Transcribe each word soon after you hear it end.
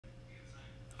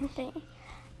Okay.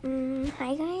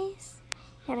 Hi guys.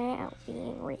 Today I'll be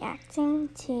reacting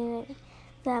to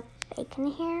the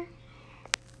bacon hair.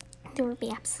 There will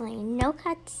be absolutely no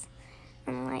cuts,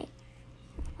 and like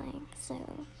so.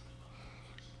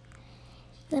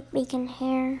 The bacon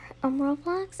hair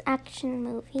Roblox action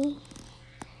movie.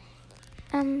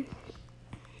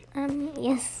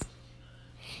 Yes.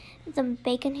 The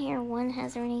bacon hair one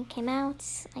has already came out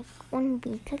like 1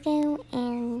 week ago,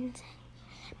 and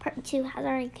part 2 has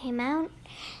already came out.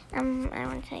 I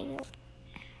want to tell you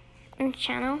on the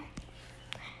channel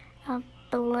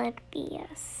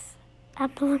Oblivious.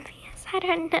 Oblivious. I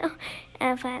don't know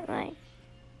if I like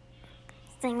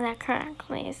saying that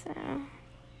correctly, so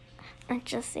let's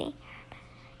just see.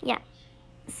 Yeah.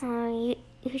 So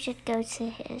you should go to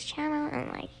his channel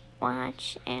and like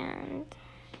watch, and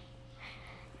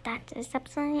that is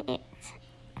absolutely it.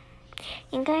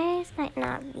 You guys might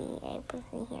not be able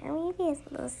to hear me because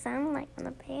it will sound like on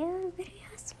the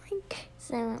videos.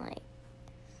 So like,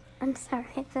 I'm sorry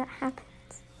if that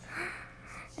happens.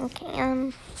 Okay,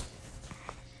 I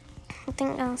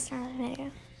think I'll start the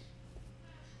video.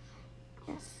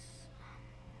 Yes.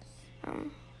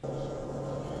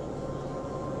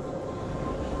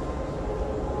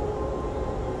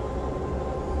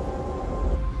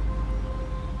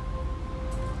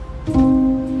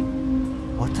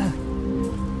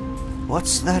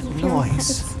 What's that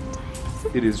noise?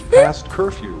 It is past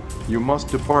curfew. You must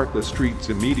depart the streets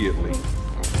immediately.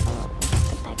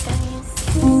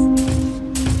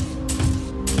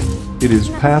 It is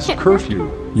past curfew.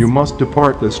 You must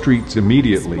depart the streets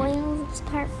immediately.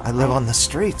 I live on the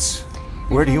streets.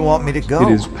 Where do you want me to go?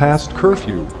 It is past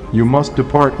curfew. You must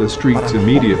depart the streets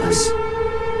immediately.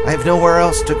 I have nowhere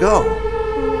else to go.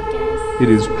 It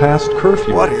is past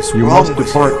curfew. What is you wrong must with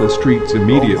depart you? the streets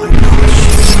immediately. Oh my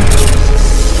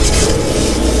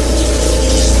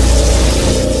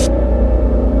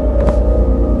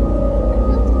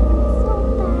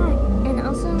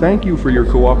gosh. Thank you for your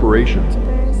cooperation.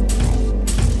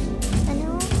 I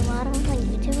know a lot of like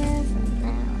YouTubers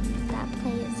that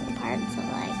plays a part, so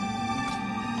like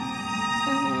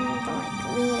the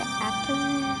lead actor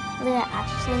that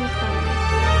actually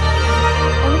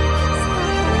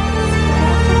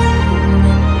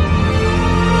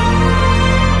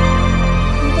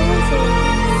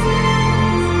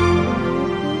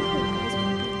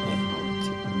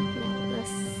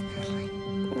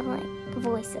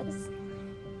voices.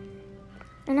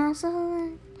 And also,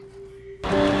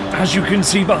 as you can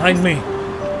see behind me,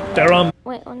 there are...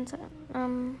 Wait, one second.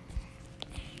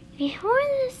 Before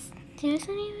this does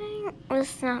anything,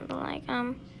 let's not like,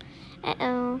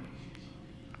 uh-oh.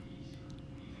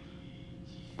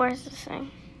 Where's this thing?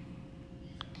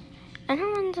 I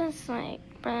don't want this, like,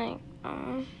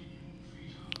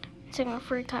 taking a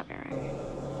free copyright.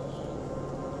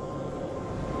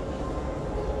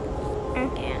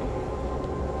 Okay.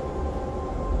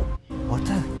 What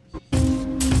the?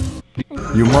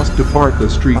 You must depart the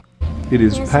street. It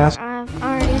is Yes, past. I've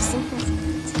already seen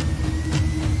this.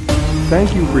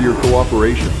 Thank you for your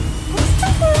cooperation.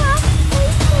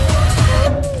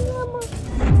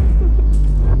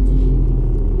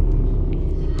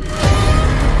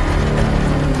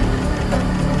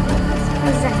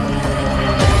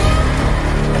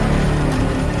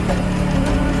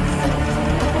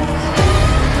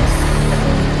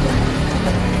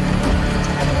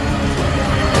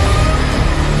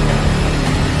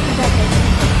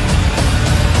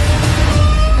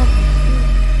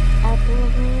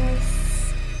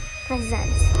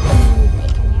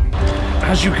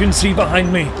 As you can see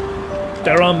behind me,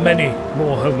 there are many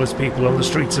more homeless people on the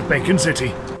streets of Bacon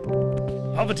City.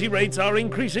 Poverty rates are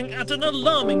increasing at an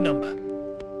alarming number.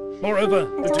 Moreover,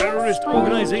 the terrorist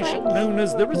organization known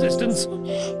as the Resistance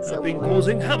have been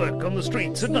causing havoc on the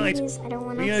streets at night.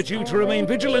 We urge you to remain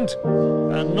vigilant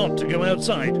and not to go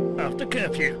outside after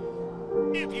curfew.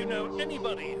 If you know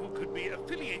anybody who could be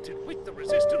affiliated with the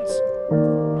Resistance,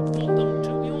 report them to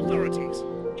the authorities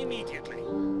immediately.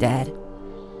 Dad,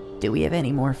 do we have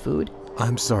any more food?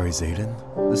 I'm sorry, Zayden.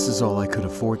 This is all I could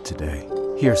afford today.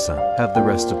 Here, son, have the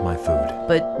rest of my food.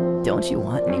 But don't you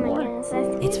want any more?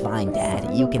 It's fine,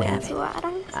 Dad. You can have it.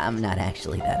 I'm not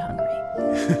actually that hungry.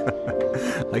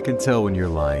 I can tell when you're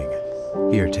lying.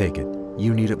 Here, take it.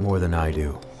 You need it more than I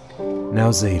do. Now,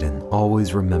 Zayden,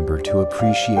 always remember to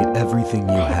appreciate everything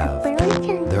you have.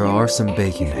 There are some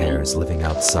bacon hairs living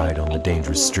outside on the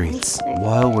dangerous streets.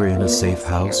 While we're in a safe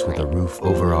house with a roof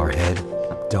over our head,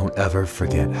 don't ever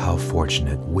forget how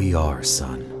fortunate we are,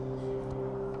 son.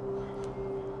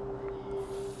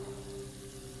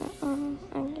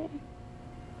 Okay.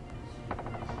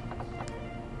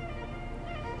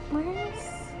 Where's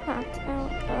that? Oh,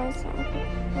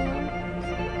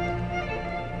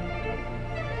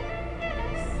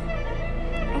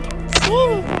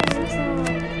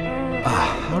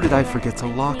 did I forget to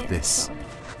lock this?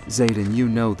 Zayden, you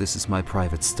know this is my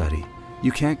private study.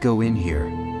 You can't go in here.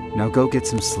 Now go get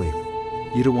some sleep.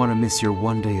 You don't want to miss your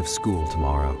one day of school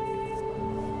tomorrow.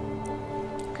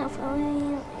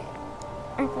 Hopefully,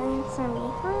 I think it's gonna be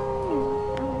fun.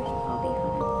 I'll be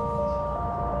fine.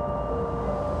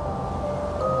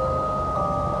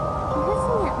 I'm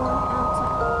missing that one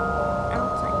outside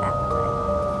that time.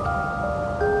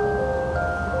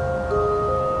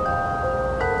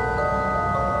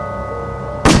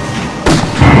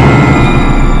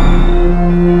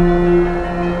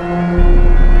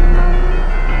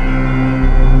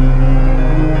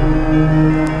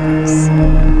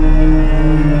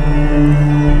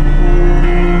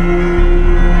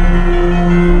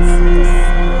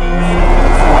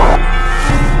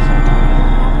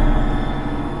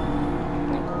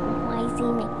 Why is he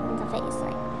making the face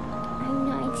like? I have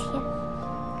no idea.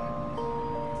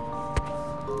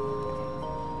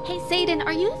 Hey, Zayden,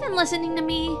 are you even listening to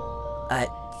me?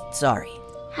 Sorry.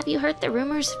 Have you heard the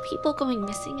rumors of people going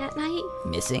missing at night?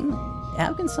 Missing?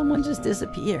 How can someone just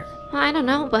disappear? I don't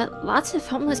know, but lots of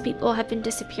homeless people have been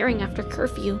disappearing after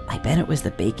curfew. I bet it was the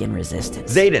bacon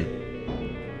resistance. Zayden,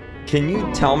 can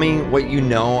you tell me what you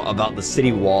know about the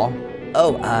city wall?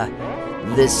 Oh,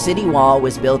 the city wall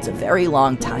was built a very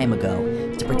long time ago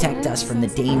to protect us from the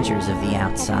dangers of the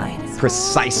outside.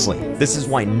 Precisely. This is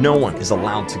why no one is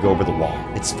allowed to go over the wall.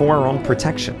 It's for our own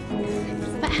protection.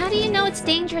 But how do you know it's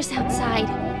dangerous outside?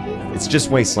 It's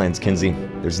just wastelands, Kinsey.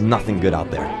 There's nothing good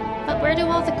out there. But where do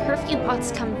all the curfew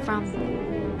pots come from?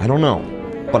 I don't know.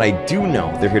 But I do know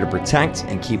they're here to protect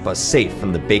and keep us safe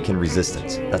from the bacon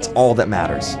resistance. That's all that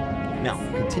matters. Now,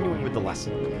 continuing with the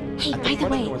lesson. Hey, by the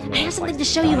way, I have something to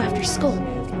show you after school.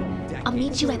 I'll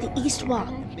meet you at the east wall.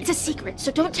 It's a secret, so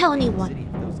don't tell anyone.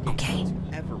 Okay.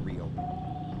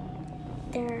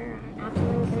 They're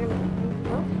absolutely gonna be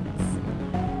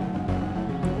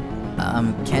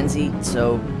Kenzie,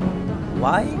 so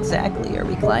why exactly are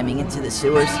we climbing into the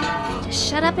sewers? Just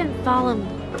shut up and follow me.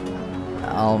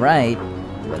 All right,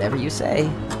 whatever you say.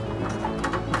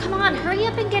 Come on, hurry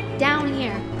up and get down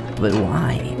here. But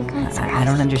why? I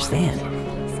don't understand.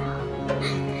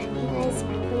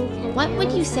 What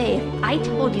would you say if I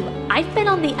told you I've been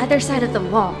on the other side of the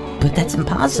wall? But that's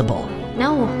impossible.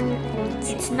 No,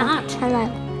 it's not. Hello.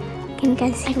 Can you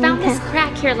guys I hear found me? this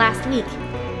crack here last week.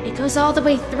 It goes all the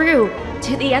way through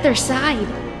to the other side.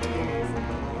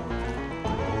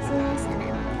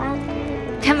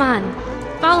 Come on,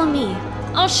 follow me.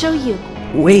 I'll show you.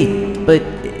 Wait, but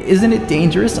isn't it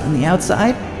dangerous on the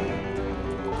outside?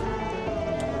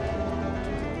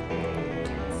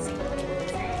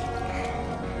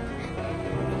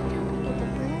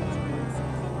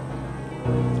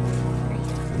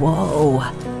 Whoa,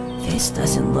 this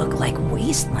doesn't look like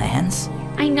wastelands.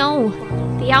 I know.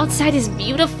 The outside is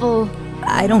beautiful.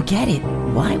 I don't get it.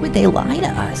 Why would they lie to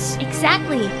us?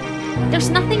 Exactly. There's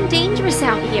nothing dangerous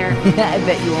out here. I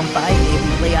bet you won't find me if we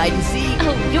play hide and seek.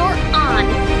 Oh, you're on.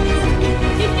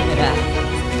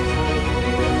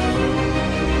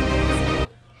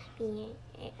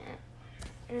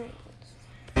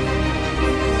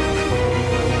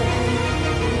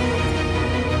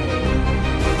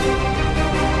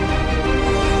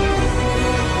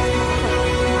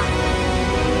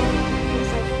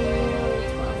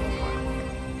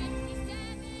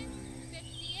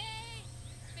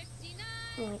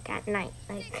 Like at night,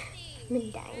 like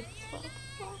midday.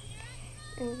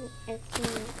 And it's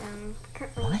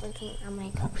currently What? looking on my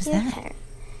What was computer.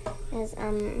 Is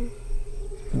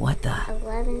What the?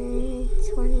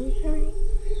 11:23.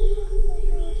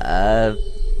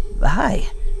 Hi.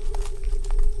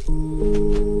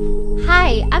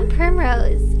 Hi, I'm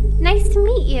Primrose. Nice to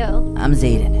meet you. I'm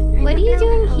Zayden. What are you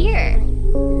doing here?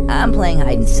 I'm playing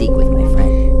hide and seek with my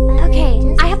friend.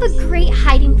 Okay, I have a great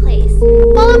hiding place.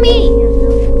 Follow me!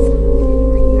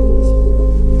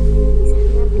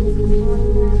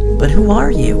 But who are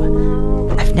you?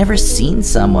 I've never seen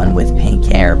someone with pink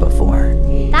hair before.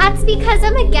 That's because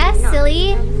I'm a guest,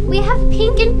 silly. We have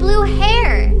pink and blue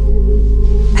hair.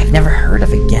 I've never heard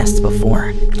of a guest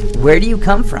before. Where do you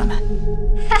come from?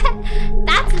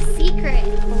 That's a secret.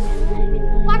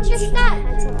 Watch your step.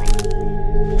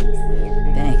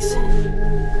 Thanks.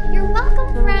 You're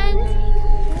welcome, friend.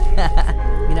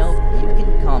 You know, you can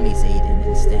call me Zayden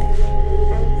instead.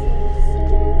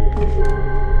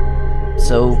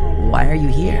 So, why are you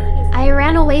here? I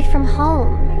ran away from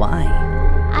home. Why?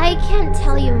 I can't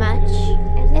tell you much.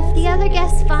 If the other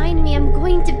guests find me, I'm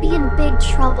going to be in big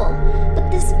trouble. But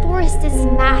this forest is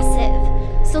massive,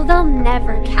 so they'll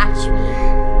never catch me.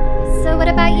 So what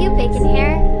about you, Bacon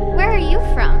Hair? Where are you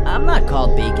from? I'm not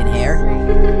called Bacon Hair.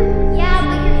 Yeah,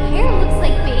 but your hair looks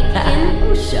like bacon.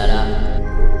 bacon? Shut up.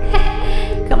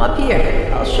 Come up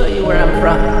here. I'll show you where I'm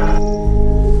from.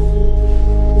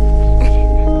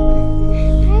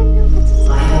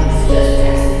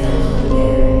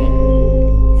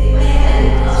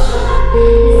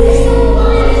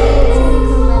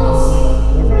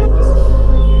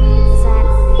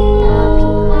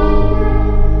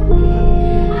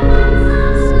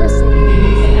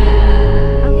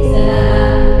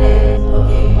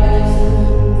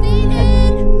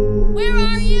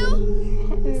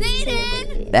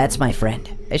 That's my friend.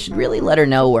 I should really let her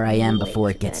know where I am before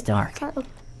it gets dark.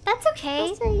 That's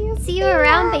okay. See you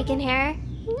around, Bacon Hair.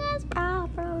 That's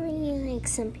probably like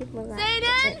some people that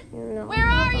Zayden, where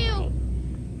are you?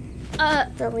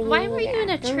 Why were you in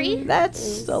a tree?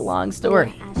 That's a long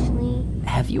story.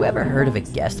 Have you ever heard of a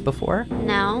guest before?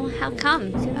 No, how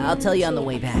come? I'll tell you on the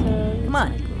way back. Come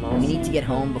on, we need to get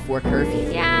home before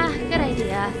curfew. Yeah, good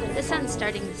idea. The sun's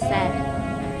starting to set.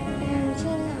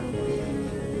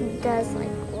 Does like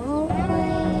role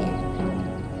play.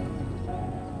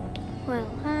 Well,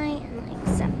 hi, and like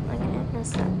stuff like that and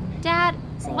stuff. Dad,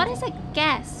 what is a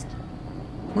guest?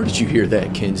 Where did you hear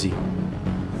that, Kenzie?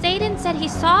 Zayden said he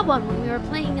saw one when we were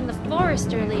playing in the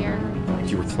forest earlier.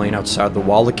 You were playing outside the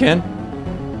wall again?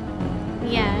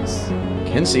 Yes.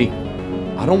 Kenzie,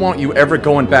 I don't want you ever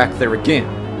going back there again.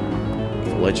 If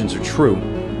the legends are true,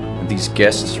 and these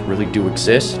guests really do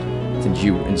exist, then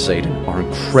you and Zayden are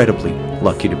incredibly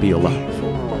lucky to be alive.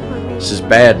 This is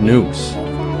bad news.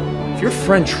 If your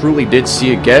friend truly did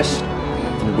see a guest,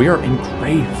 then we are in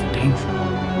grave danger.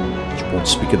 But you won't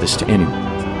speak of this to anyone.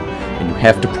 And you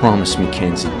have to promise me,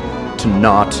 Kenzie, to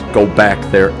not go back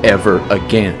there ever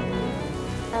again.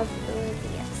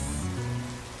 Oblivious.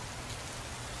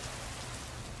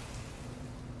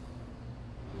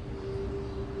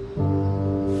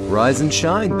 Rise and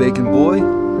shine, Bacon Boy.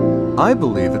 I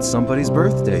believe it's somebody's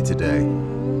birthday today.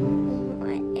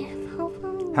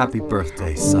 Happy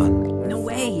birthday, son. No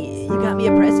way, you got me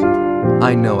a present?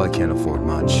 I know I can't afford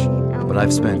much, but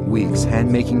I've spent weeks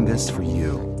hand-making this for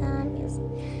you.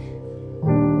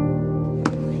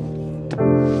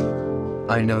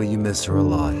 I know you miss her a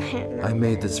lot. I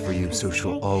made this for you so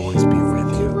she'll always be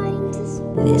with you.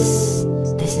 This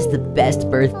is the best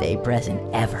birthday present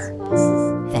ever.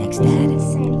 Thanks, Dad.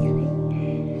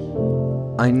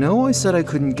 I know I said I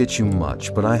couldn't get you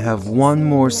much, but I have one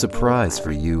more surprise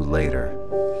for you later.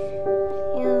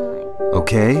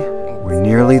 Okay, we're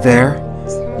nearly there.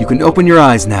 You can open your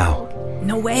eyes now.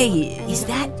 No way, is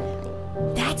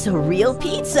that's a real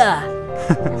pizza?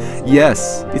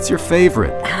 Yes, it's your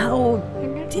favorite. How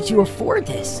did you afford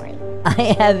this?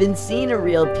 I haven't seen a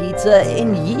real pizza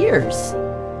in years.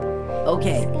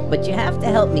 Okay, but you have to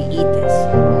help me eat this.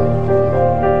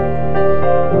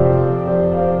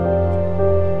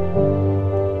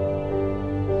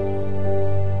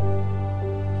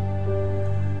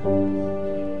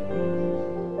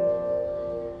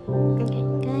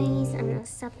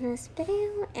 This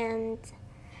video and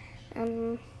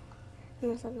I'm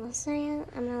gonna stop this video.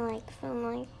 I'm gonna like film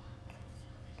like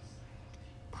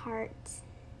part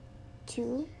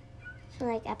 2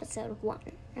 for like episode 1.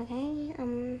 Okay,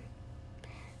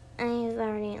 I've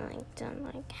already like done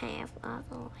like half of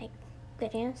the like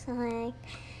video, so like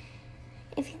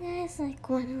if you guys like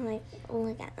want to like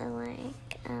look at the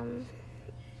like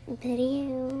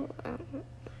video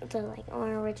the like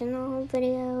original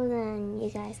video, then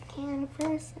you guys can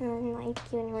first, and then like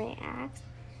you can react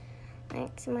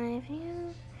like to my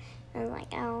video, and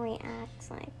like I'll react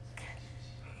like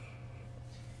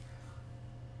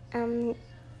I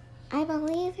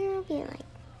believe it will be like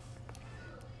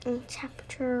in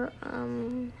chapter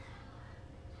I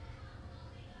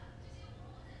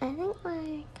think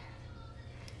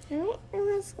it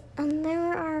was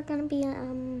there are gonna be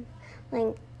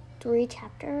like 3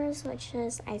 chapters, which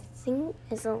is, I think,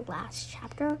 is the last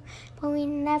chapter, but we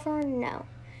never know.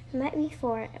 It might be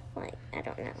 4, like, I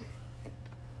don't know.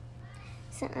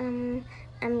 So, I'm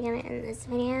gonna end this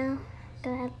video.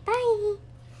 Goodbye.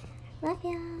 Love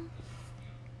ya.